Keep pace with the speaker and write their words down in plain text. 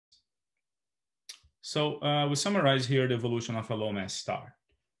So we summarize here the evolution of a low mass star.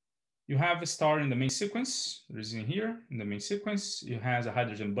 You have a star in the main sequence, there is in here, in the main sequence, it has a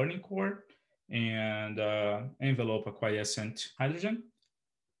hydrogen burning core and envelope a quiescent hydrogen.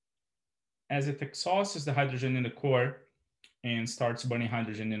 As it exhausts the hydrogen in the core and starts burning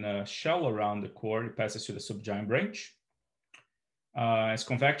hydrogen in a shell around the core, it passes to the subgiant branch. As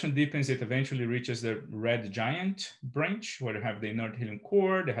convection deepens, it eventually reaches the red giant branch, where you have the inert helium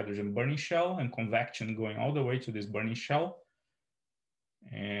core, the hydrogen burning shell, and convection going all the way to this burning shell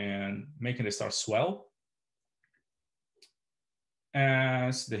and making the star swell.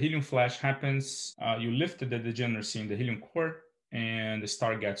 As the helium flash happens, you lift the degeneracy in the helium core, and the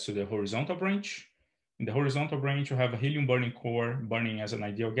star gets to the horizontal branch. In the horizontal branch, you have a helium burning core burning as an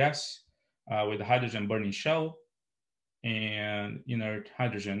ideal gas with a hydrogen burning shell and inert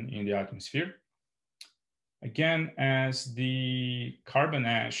hydrogen in the atmosphere. Again, as the carbon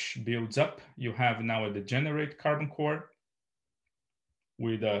ash builds up, you have now a degenerate carbon core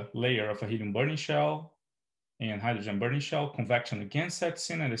with a layer of a helium burning shell and hydrogen burning shell. Convection again sets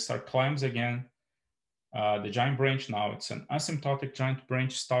in and the star climbs again. The giant branch, now it's an asymptotic giant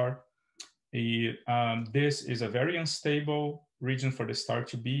branch star. This is a very unstable region for the star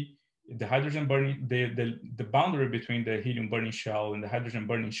to be. The hydrogen burning, the boundary between the helium burning shell and the hydrogen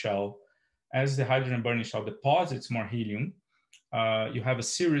burning shell, as the hydrogen burning shell deposits more helium, you have a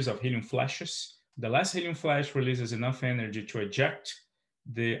series of helium flashes. The last helium flash releases enough energy to eject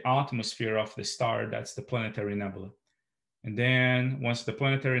the atmosphere of the star, that's the planetary nebula. And then once the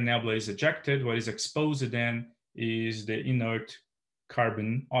planetary nebula is ejected, what is exposed then is the inert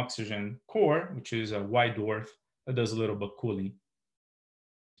carbon oxygen core, which is a white dwarf that does a little bit cooling.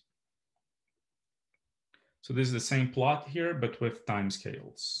 So this is the same plot here, but with time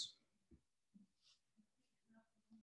scales.